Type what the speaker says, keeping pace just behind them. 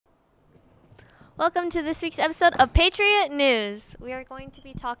Welcome to this week's episode of Patriot News. We are going to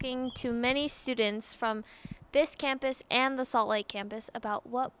be talking to many students from this campus and the Salt Lake campus about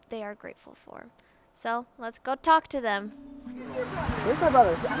what they are grateful for. So let's go talk to them. Where's my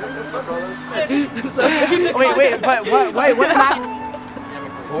brothers? wait, but what? Wait, what happened?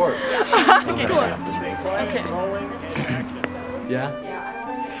 Okay, cool. Okay. Yeah?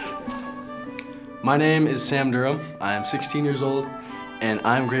 My name is Sam Durham. I am 16 years old, and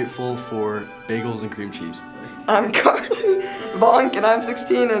I'm grateful for bagels and cream cheese. I'm Carly Bonk, and I'm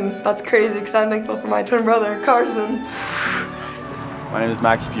 16, and that's crazy because I'm thankful for my twin brother, Carson. My name is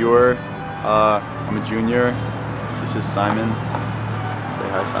Max Buer. I'm a junior. This is Simon. Say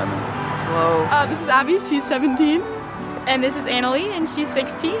hi, Simon. Hello. This is Abby. She's 17. And this is Annalie, and she's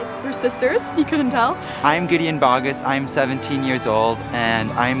 16. We're sisters. You couldn't tell. I'm Gideon Bogus. I'm 17 years old,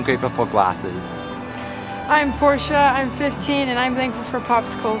 and I'm grateful for glasses. I'm Portia. I'm 15, and I'm thankful for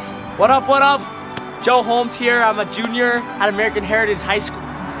popsicles. What up, what up? Joe Holmes here. I'm a junior at American Heritage High School.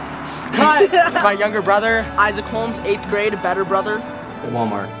 My younger brother, Isaac Holmes, 8th grade, a better brother.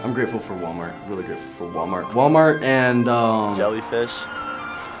 Walmart. I'm grateful for Walmart. Really grateful for Walmart. Walmart and Jellyfish.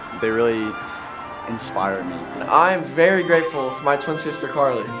 They really inspire me. I'm very grateful for my twin sister,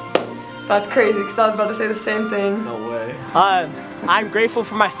 Carly. That's crazy because I was about to say the same thing. No way. I'm grateful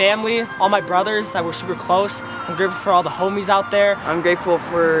for my family, all my brothers that were super close. I'm grateful for all the homies out there. I'm grateful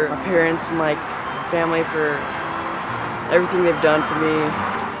for my parents and my family for everything they've done for me.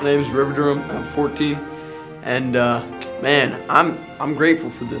 My name is River Durham. I'm 14, and man, I'm grateful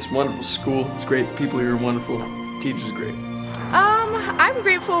for this wonderful school. It's great. The people here are wonderful. Teachers great. I'm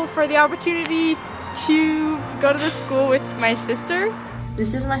grateful for the opportunity to go to this school with my sister.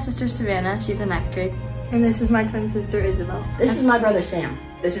 This is my sister Savannah. She's in 9th grade. And this is my twin sister Isabel. This is my brother Sam.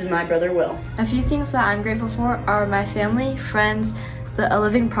 This is my brother Will. A few things that I'm grateful for are my family, friends, the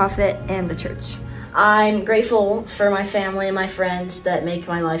living prophet, and the church. I'm grateful for my family and my friends that make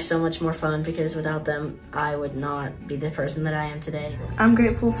my life so much more fun, because without them, I would not be the person that I am today. I'm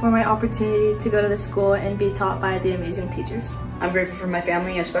grateful for my opportunity to go to the school and be taught by the amazing teachers. I'm grateful for my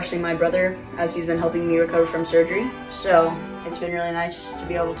family, especially my brother, as he's been helping me recover from surgery. So it's been really nice to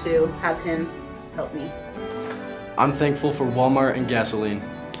be able to have him help me. I'm thankful for Walmart and gasoline.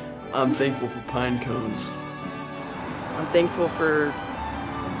 I'm thankful for pine cones. I'm thankful for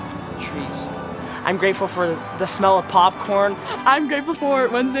trees. I'm grateful for the smell of popcorn. I'm grateful for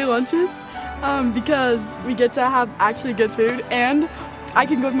Wednesday lunches because we get to have actually good food, and I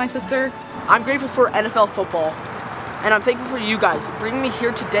can go with my sister. I'm grateful for NFL football, and I'm thankful for you guys bringing me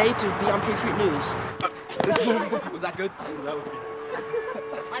here today to be on Patriot News. Was that good?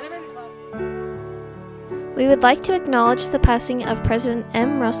 We would like to acknowledge the passing of President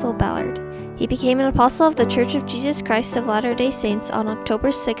M. Russell Ballard. He became an apostle of the Church of Jesus Christ of Latter-day Saints on October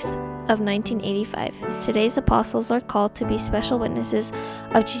 6th of 1985. Today's apostles are called to be special witnesses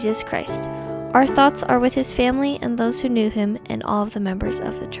of Jesus Christ. Our thoughts are with his family and those who knew him and all of the members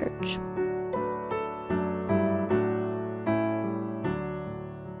of the church.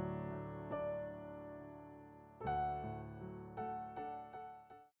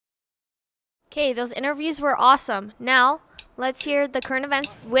 Okay, those interviews were awesome. Now, let's hear the current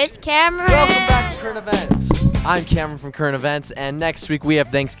events with Cameron. Welcome back to Current Events. I'm Cameron from Current Events, and next week we have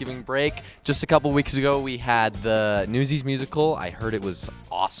Thanksgiving break. Just a couple weeks ago, we had the NEWSIES musical. I heard it was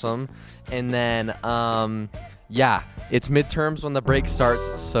awesome. And then, yeah, it's midterms when the break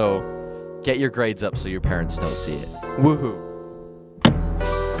starts, so get your grades up so your parents don't see it. Woohoo.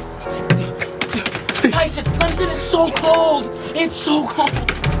 Tyson, it's so cold. It's so cold.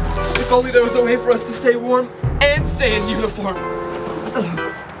 If only there was a way for us to stay warm and stay in uniform.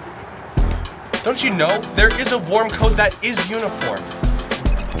 Don't you know, there is a warm coat that is uniform.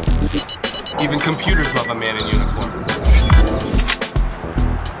 Even computers love a man in uniform.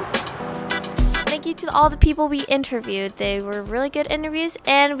 Thank you to all the people we interviewed. They were really good interviews,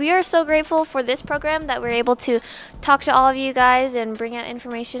 and we are so grateful for this program that we're able to talk to all of you guys and bring out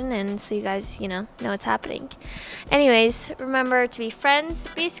information, and so you guys, know what's happening. Anyways, remember to be friends,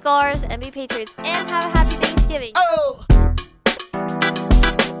 be scholars, and be patriots, and have a happy Thanksgiving. Oh!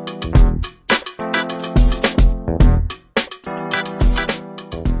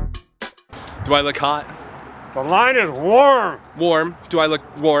 Do I look hot? The line is warm. Warm. Do I look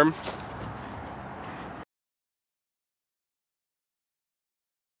warm?